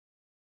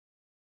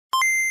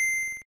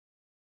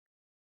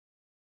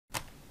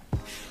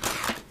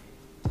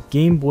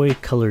Game Boy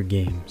Color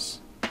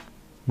games.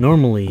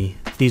 Normally,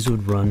 these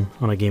would run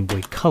on a Game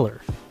Boy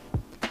Color.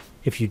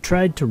 If you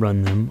tried to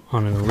run them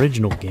on an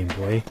original Game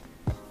Boy,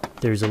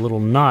 there's a little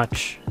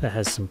notch that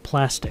has some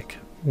plastic.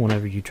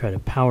 Whenever you try to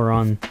power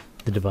on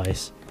the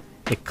device,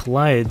 it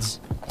collides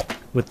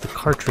with the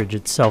cartridge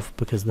itself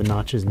because the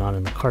notch is not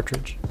in the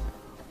cartridge.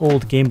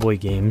 Old Game Boy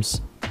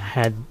games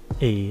had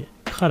a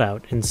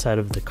cutout inside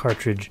of the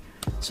cartridge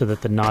so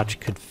that the notch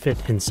could fit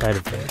inside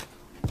of there.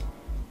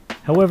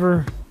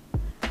 However,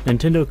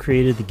 Nintendo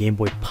created the Game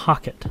Boy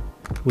Pocket,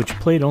 which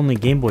played only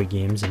Game Boy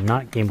games and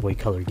not Game Boy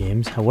Color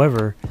games.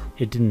 However,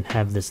 it didn't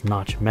have this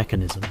notch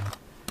mechanism.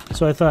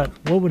 So I thought,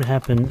 what would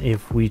happen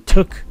if we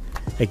took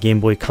a Game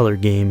Boy Color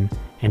game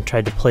and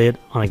tried to play it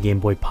on a Game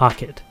Boy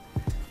Pocket?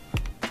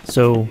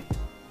 So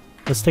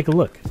let's take a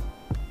look.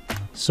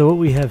 So what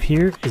we have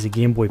here is a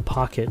Game Boy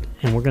Pocket,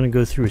 and we're going to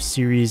go through a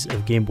series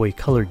of Game Boy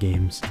Color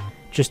games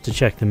just to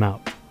check them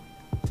out.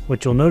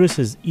 What you'll notice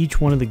is each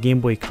one of the Game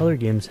Boy Color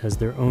games has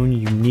their own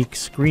unique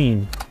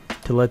screen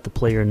to let the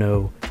player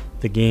know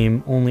the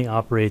game only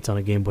operates on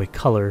a Game Boy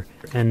Color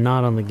and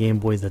not on the Game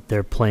Boy that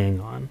they're playing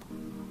on.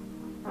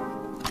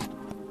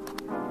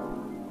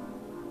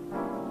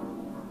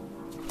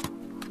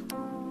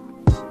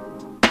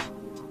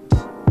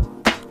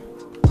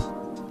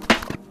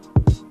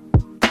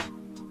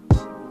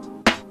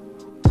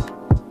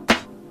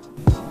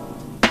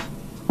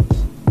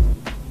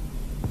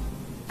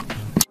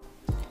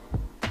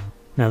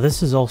 Now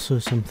this is also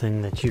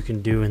something that you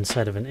can do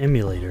inside of an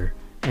emulator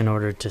in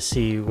order to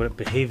see what it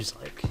behaves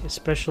like,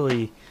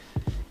 especially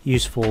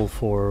useful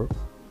for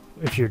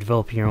if you're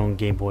developing your own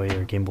Game Boy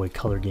or Game Boy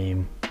Color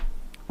game.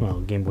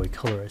 Well, Game Boy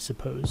Color, I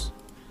suppose.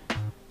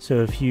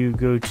 So if you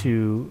go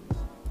to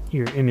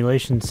your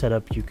emulation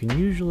setup, you can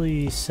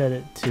usually set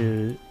it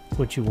to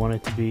what you want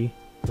it to be,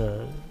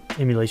 the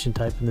emulation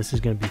type, and this is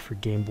going to be for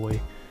Game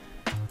Boy.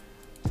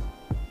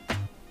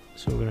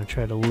 So we're going to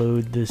try to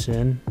load this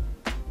in,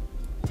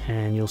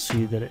 and you'll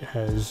see that it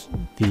has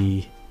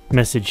the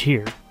message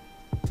here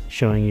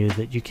showing you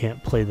that you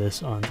can't play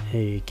this on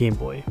a Game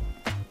Boy.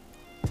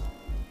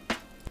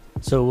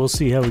 So we'll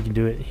see how we can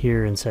do it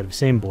here inside of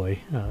Same Boy,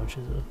 which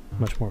is a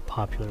much more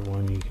popular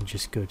one. You can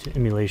just go to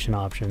emulation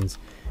options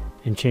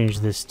and change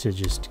this to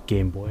just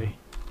Game Boy.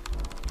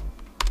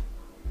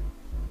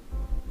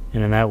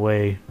 And in that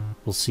way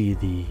we'll see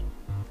the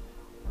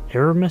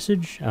error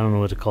message. I don't know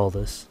what to call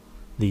this.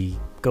 The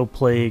go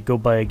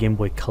buy a Game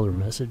Boy Color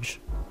message.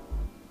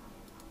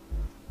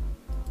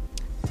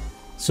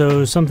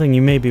 So something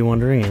you may be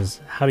wondering is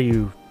how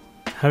do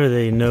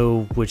they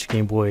know which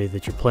Game Boy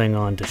that you're playing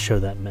on to show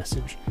that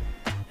message?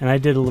 And I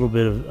did a little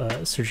bit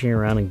of searching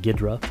around in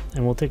Ghidra,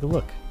 and we'll take a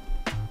look.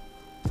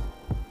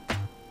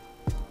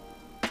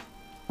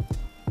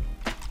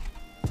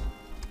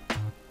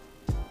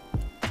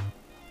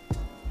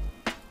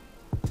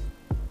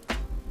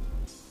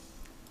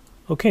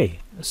 Okay,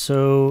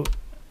 so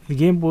the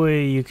Game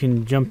Boy, you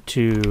can jump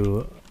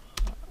to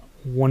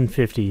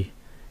 150,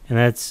 and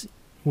that's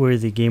where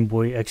the Game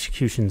Boy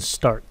execution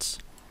starts.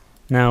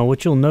 Now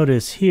what you'll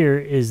notice here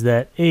is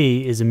that A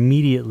is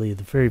immediately,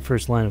 the very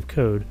first line of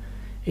code,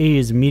 A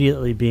is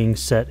immediately being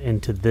set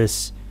into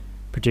this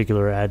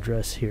particular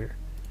address here.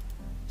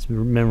 It's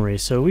memory,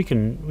 so we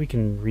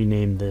can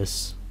rename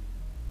this,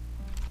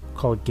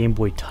 call it Game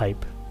Boy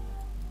type.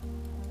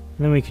 And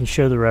then we can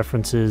show the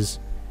references,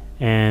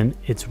 and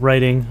it's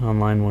writing on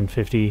line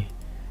 150,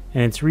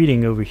 and it's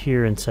reading over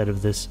here inside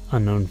of this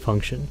unknown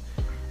function.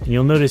 And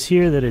you'll notice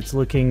here that it's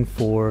looking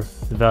for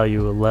the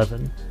value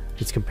 11.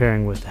 It's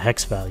comparing with the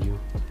hex value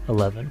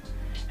 11.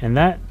 And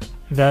that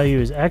value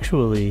is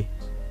actually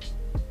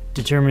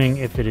determining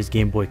if it is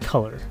Game Boy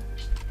Color.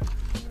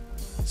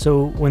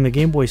 So when the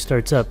Game Boy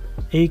starts up,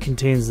 A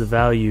contains the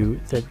value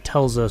that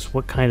tells us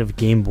what kind of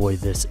Game Boy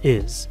this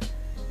is.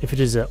 If it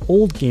is an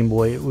old Game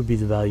Boy, it would be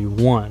the value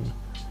 1.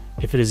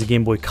 If it is a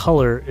Game Boy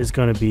Color, it's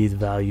going to be the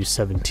value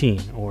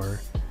 17,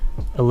 or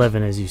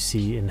 11 as you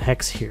see in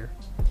hex here.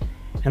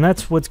 And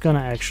that's what's going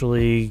to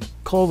actually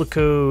call the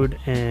code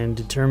and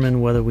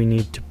determine whether we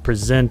need to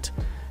present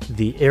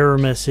the error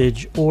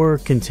message or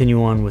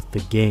continue on with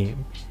the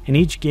game. And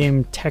each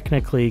game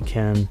technically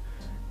can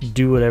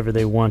do whatever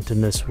they want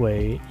in this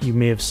way. You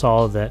may have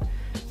saw that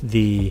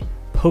the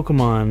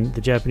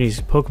Japanese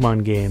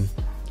Pokemon game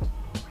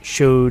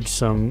showed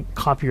some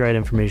copyright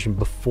information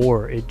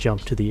before it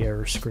jumped to the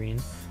error screen.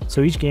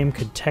 So each game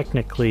could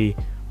technically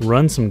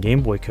run some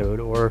Game Boy code,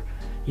 or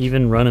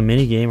even run a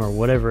mini game or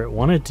whatever it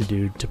wanted to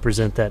do to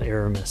present that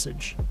error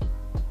message.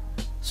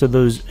 So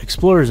those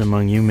explorers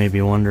among you may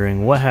be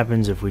wondering, what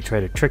happens if we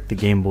try to trick the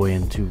Game Boy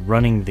into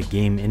running the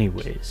game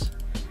anyways?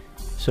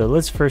 So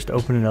let's first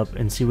open it up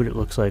and see what it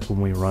looks like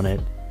when we run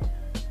it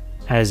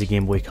as a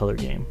Game Boy Color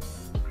game.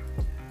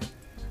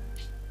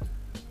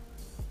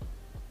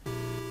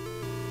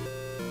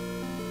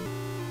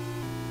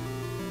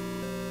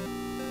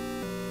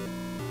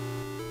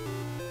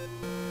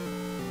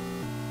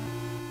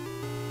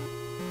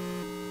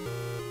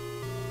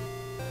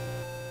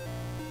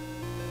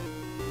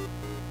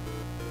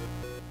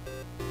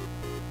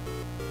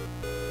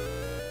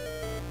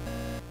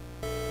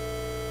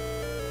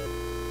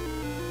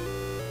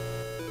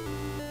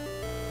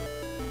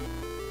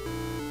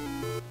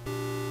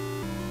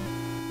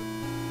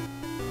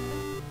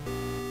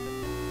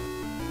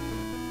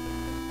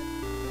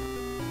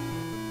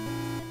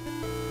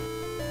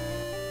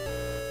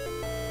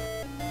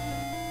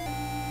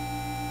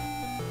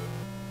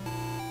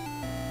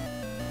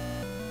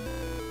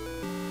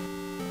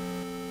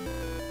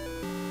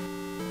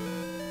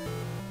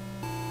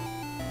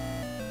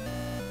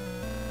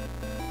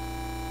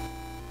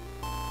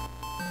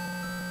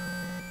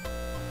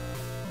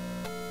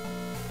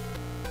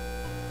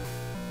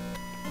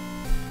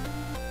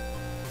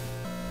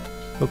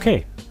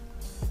 Okay,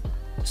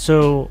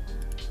 so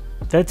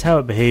that's how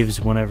it behaves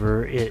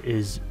whenever it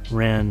is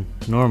ran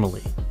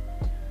normally.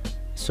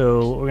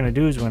 So what we're going to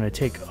do is we're going to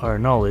take our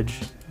knowledge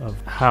of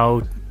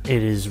how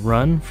it is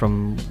run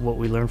from what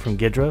we learned from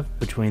Ghidra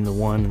between the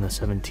 1 and the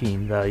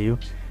 17 value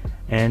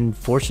and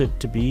force it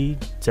to be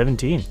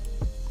 17.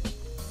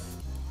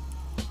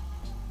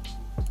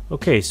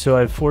 Okay, so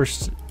I've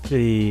forced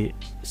the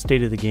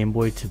state of the Game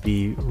Boy to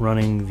be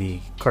running the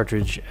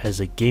cartridge as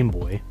a Game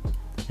Boy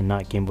and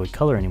not Game Boy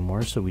Color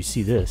anymore, so we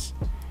see this.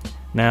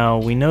 Now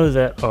we know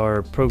that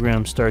our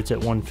program starts at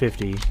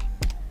 150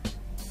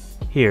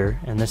 here,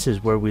 and this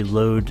is where we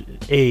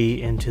load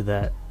A into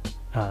that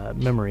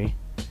memory.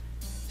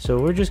 So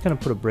we're just going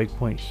to put a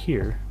breakpoint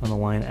here on the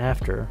line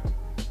after.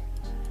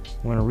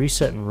 We're going to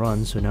reset and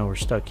run, so now we're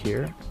stuck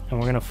here, and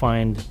we're going to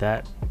find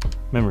that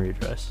memory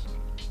address.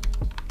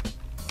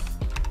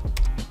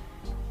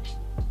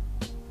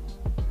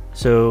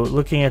 So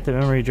looking at the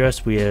memory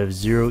address, we have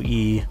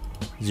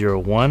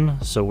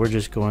 0E01, so we're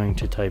just going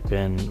to type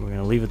in, we're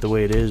going to leave it the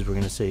way it is, we're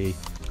going to say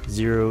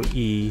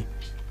 0E,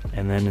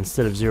 and then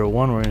instead of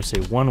 01, we're going to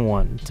say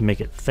 11 to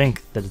make it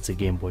think that it's a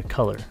Game Boy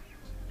Color.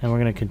 And we're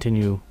going to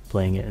continue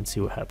playing it and see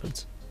what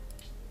happens.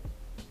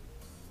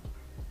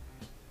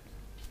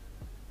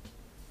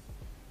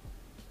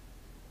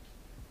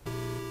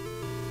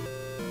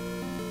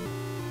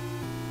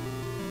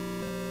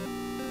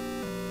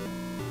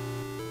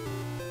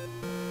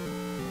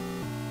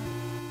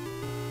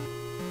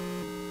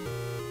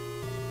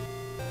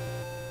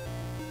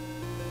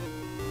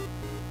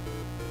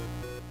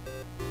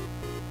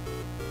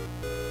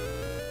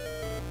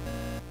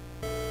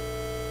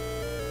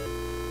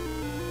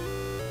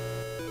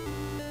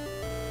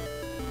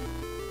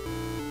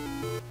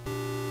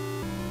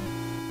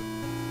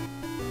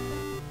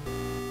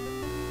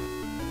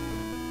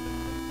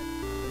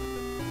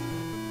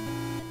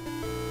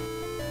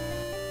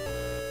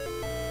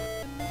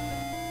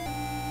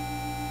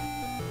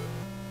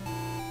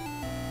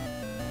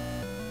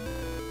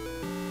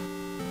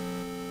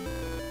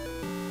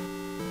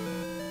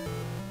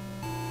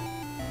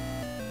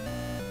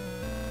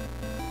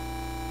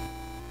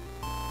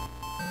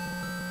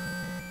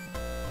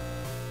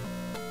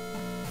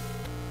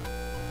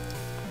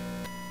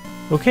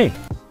 Okay,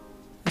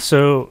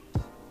 so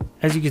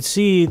as you can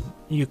see,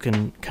 you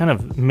can kind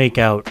of make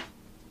out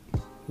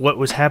what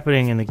was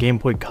happening in the Game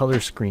Boy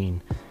Color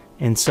screen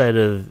inside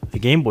of the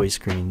Game Boy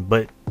screen,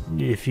 but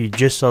if you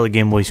just saw the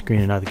Game Boy screen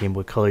and not the Game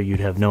Boy Color,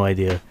 you'd have no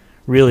idea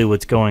really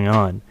what's going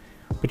on.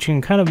 But you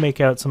can kind of make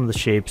out some of the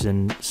shapes,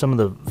 and some of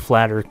the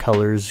flatter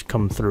colors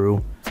come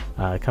through,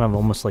 kind of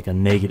almost like a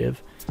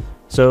negative.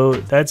 So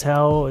that's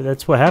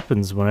what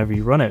happens whenever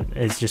you run it.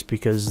 It's just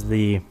because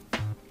the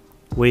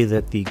way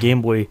that the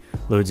Game Boy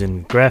loads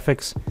in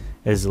graphics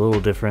is a little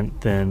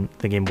different than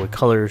the Game Boy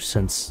Color,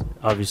 since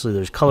obviously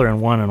there's color in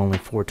one and only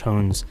 4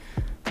 tones,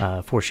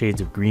 4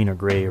 shades of green or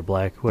gray or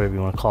black, whatever you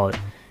want to call it,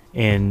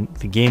 in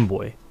the Game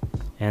Boy.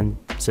 And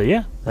so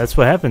yeah, that's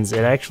what happens.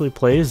 It actually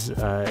plays,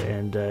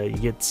 and you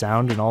get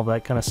sound and all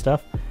that kind of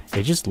stuff.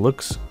 It just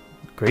looks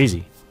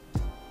crazy.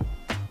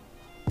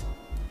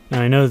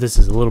 Now I know this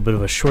is a little bit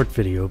of a short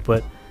video,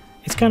 but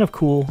it's kind of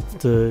cool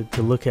to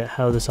look at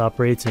how this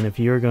operates, and if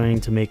you're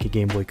going to make a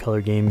Game Boy Color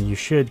game, you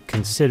should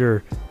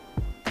consider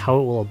how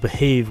it will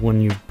behave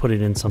when you put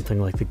it in something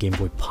like the Game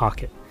Boy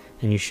Pocket.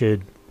 And you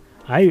should,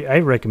 I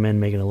recommend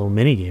making a little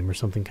mini game or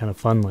something kind of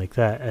fun like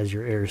that as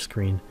your error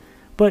screen.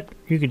 But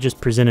you could just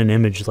present an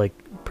image like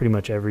pretty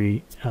much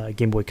every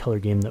Game Boy Color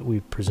game that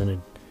we've presented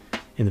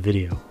in the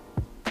video.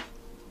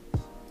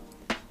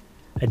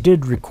 I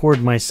did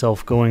record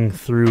myself going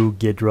through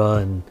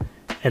Ghidra and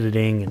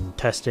editing and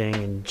testing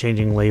and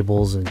changing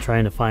labels and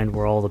trying to find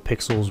where all the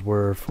pixels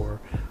were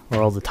for,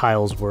 or all the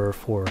tiles were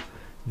for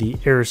the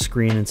error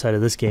screen inside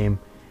of this game,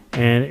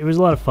 and it was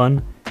a lot of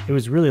fun. It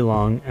was really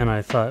long, and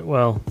I thought,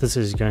 well, this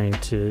is going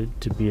to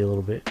be a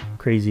little bit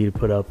crazy to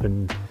put up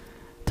and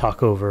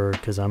talk over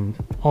because I'm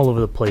all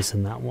over the place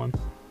in that one.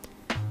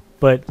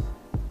 But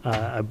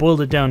I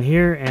boiled it down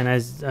here, and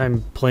as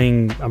I'm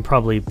playing, I'm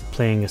probably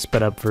playing a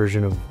sped up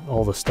version of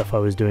all the stuff I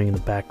was doing in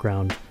the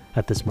background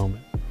at this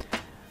moment.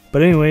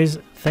 But anyways,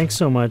 thanks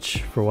so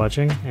much for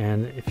watching,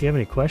 and if you have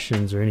any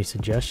questions or any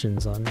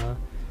suggestions on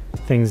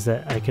things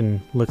that I can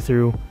look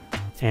through,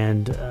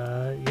 and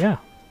yeah,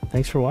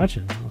 thanks for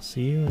watching. I'll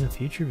see you in a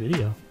future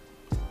video.